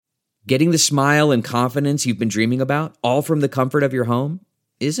Getting the smile and confidence you've been dreaming about, all from the comfort of your home,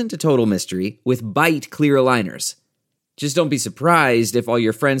 isn't a total mystery with Byte clear aligners. Just don't be surprised if all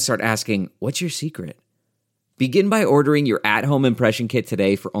your friends start asking, "What's your secret?" Begin by ordering your at-home impression kit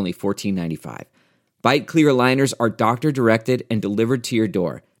today for only $14.95. Byte clear aligners are doctor-directed and delivered to your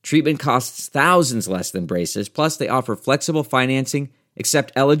door. Treatment costs thousands less than braces, plus they offer flexible financing,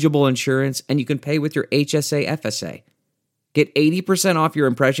 accept eligible insurance, and you can pay with your HSA FSA. Get 80% off your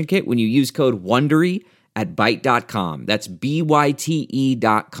impression kit when you use code WONDERY at Byte.com. That's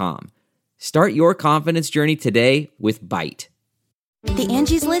BYTE.com. Start your confidence journey today with Byte. The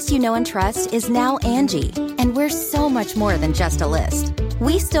Angie's List you know and trust is now Angie, and we're so much more than just a list.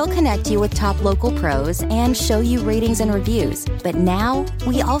 We still connect you with top local pros and show you ratings and reviews, but now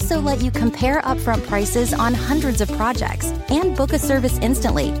we also let you compare upfront prices on hundreds of projects and book a service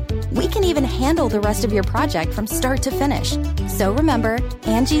instantly. We can even handle the rest of your project from start to finish. So remember,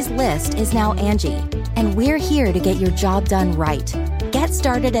 Angie's List is now Angie, and we're here to get your job done right. Get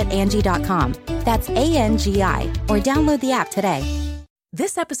started at Angie.com. That's ANGI, or download the app today.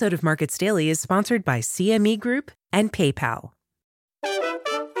 This episode of Markets Daily is sponsored by CME Group and PayPal.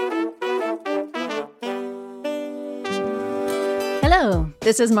 Hello,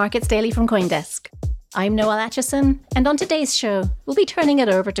 this is Markets Daily from CoinDesk. I'm Noel Atchison, and on today's show, we'll be turning it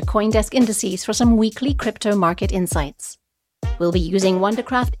over to CoinDesk Indices for some weekly crypto market insights. We'll be using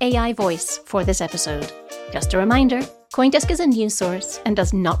Wondercraft AI Voice for this episode. Just a reminder, CoinDesk is a news source and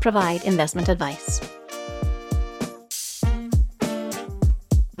does not provide investment advice.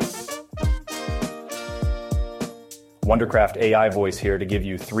 Wondercraft AI Voice here to give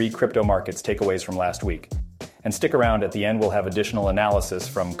you 3 crypto markets takeaways from last week. And stick around, at the end we'll have additional analysis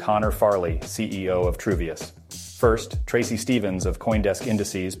from Connor Farley, CEO of Truvius. First, Tracy Stevens of CoinDesk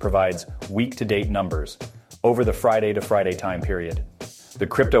Indices provides week-to-date numbers over the Friday to Friday time period. The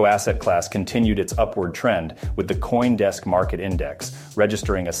crypto asset class continued its upward trend, with the CoinDesk Market Index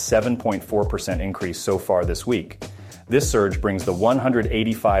registering a 7.4% increase so far this week. This surge brings the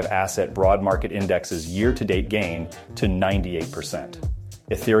 185 asset broad market index's year-to-date gain to 98%.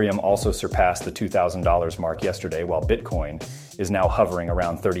 Ethereum also surpassed the $2,000 mark yesterday, while Bitcoin is now hovering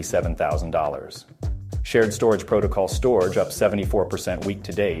around $37,000. Shared storage protocol Storage, up 74%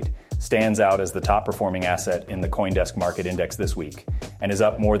 week-to-date, stands out as the top-performing asset in the CoinDesk Market Index this week, and is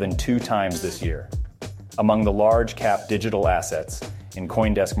up more than 2 times this year. Among the large-cap digital assets in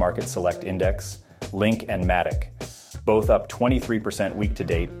CoinDesk Market Select Index, Link and Matic, both up 23%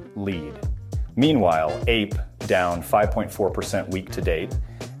 week-to-date, lead. Meanwhile, Ape, down 5.4% week-to-date,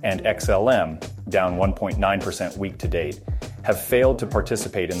 and XLM, down 1.9% week-to-date, have failed to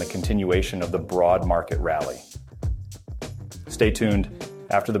participate in the continuation of the broad market rally. Stay tuned.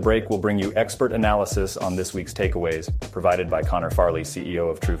 After the break, we'll bring you expert analysis on this week's takeaways, provided by Connor Farley, CEO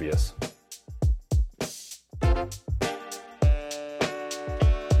of Truvius.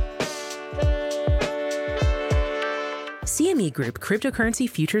 CME Group cryptocurrency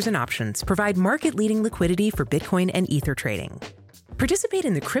futures and options provide market-leading liquidity for Bitcoin and Ether trading. Participate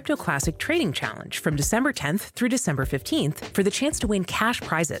in the Crypto Classic Trading Challenge from December 10th through December 15th for the chance to win cash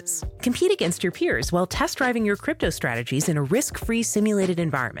prizes. Compete against your peers while test-driving your crypto strategies in a risk-free simulated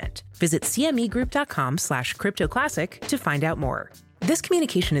environment. Visit cmegroup.com/cryptoclassic to find out more. This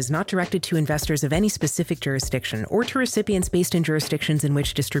communication is not directed to investors of any specific jurisdiction or to recipients based in jurisdictions in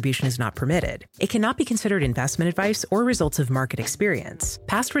which distribution is not permitted. It cannot be considered investment advice or results of market experience.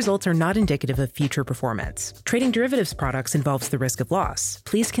 Past results are not indicative of future performance. Trading derivatives products involves the risk of loss.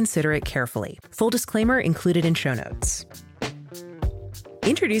 Please consider it carefully. Full disclaimer included in show notes.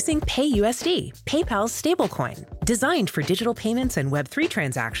 Introducing PayUSD, PayPal's stablecoin. Designed for digital payments and Web3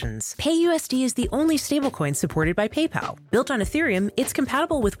 transactions, PayUSD is the only stablecoin supported by PayPal. Built on Ethereum, it's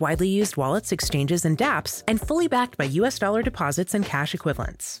compatible with widely used wallets, exchanges, and dApps, and fully backed by US dollar deposits and cash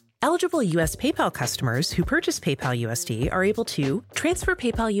equivalents. Eligible US PayPal customers who purchase PayPal USD are able to transfer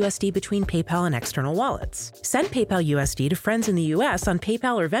PayPal USD between PayPal and external wallets, send PayPal USD to friends in the US on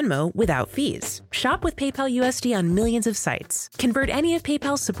PayPal or Venmo without fees, shop with PayPal USD on millions of sites, convert any of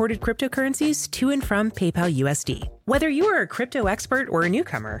PayPal's supported cryptocurrencies to and from PayPal USD. Whether you are a crypto expert or a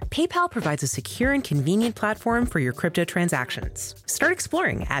newcomer, PayPal provides a secure and convenient platform for your crypto transactions. Start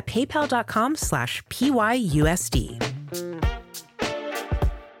exploring at paypal.com/PYUSD.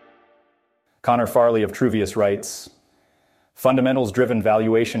 Connor Farley of Truvius writes, fundamentals-driven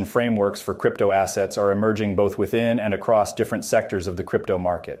valuation frameworks for crypto assets are emerging both within and across different sectors of the crypto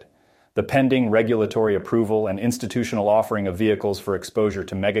market. The pending regulatory approval and institutional offering of vehicles for exposure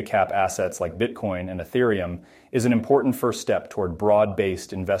to mega-cap assets like Bitcoin and Ethereum is an important first step toward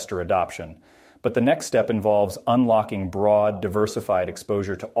broad-based investor adoption. But the next step involves unlocking broad, diversified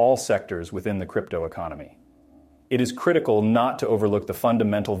exposure to all sectors within the crypto economy. It is critical not to overlook the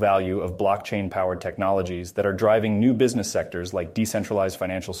fundamental value of blockchain-powered technologies that are driving new business sectors like decentralized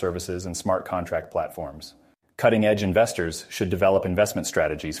financial services and smart contract platforms. Cutting-edge investors should develop investment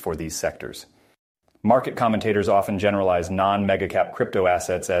strategies for these sectors. Market commentators often generalize non-megacap crypto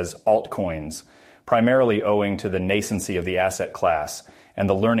assets as altcoins, primarily owing to the nascency of the asset class and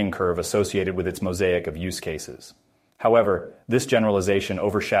the learning curve associated with its mosaic of use cases. However, this generalization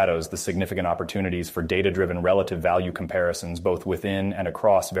overshadows the significant opportunities for data-driven relative value comparisons both within and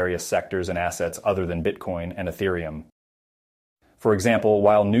across various sectors and assets other than Bitcoin and Ethereum. For example,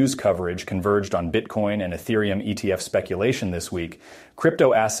 while news coverage converged on Bitcoin and Ethereum ETF speculation this week,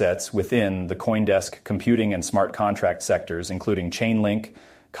 crypto assets within the CoinDesk computing and smart contract sectors, including Chainlink,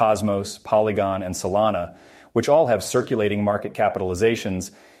 Cosmos, Polygon, and Solana, which all have circulating market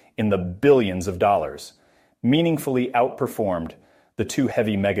capitalizations in the billions of dollars, meaningfully outperformed the two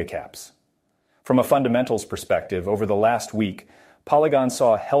heavy megacaps. From a fundamentals perspective, over the last week, Polygon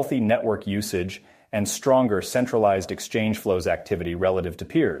saw healthy network usage and stronger centralized exchange flows activity relative to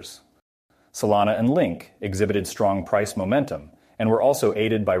peers. Solana and Link exhibited strong price momentum and were also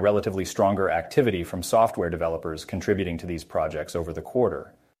aided by relatively stronger activity from software developers contributing to these projects over the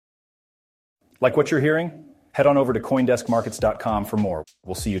quarter. Like what you're hearing? Head on over to CoindeskMarkets.com for more.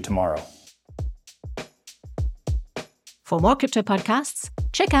 We'll see you tomorrow. For more crypto podcasts,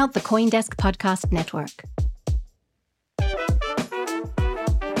 check out the CoinDesk Podcast Network.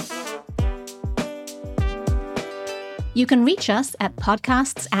 You can reach us at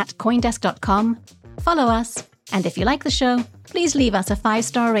podcasts@coindesk.com, follow us, and if you like the show, please leave us a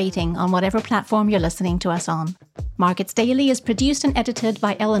 5-star rating on whatever platform you're listening to us on. Markets Daily is produced and edited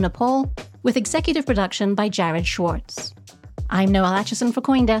by Eleanor Paul, with executive production by Jared Schwartz. I'm Noelle Atchison for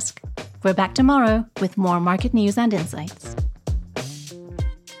CoinDesk. We're back tomorrow with more market news and insights.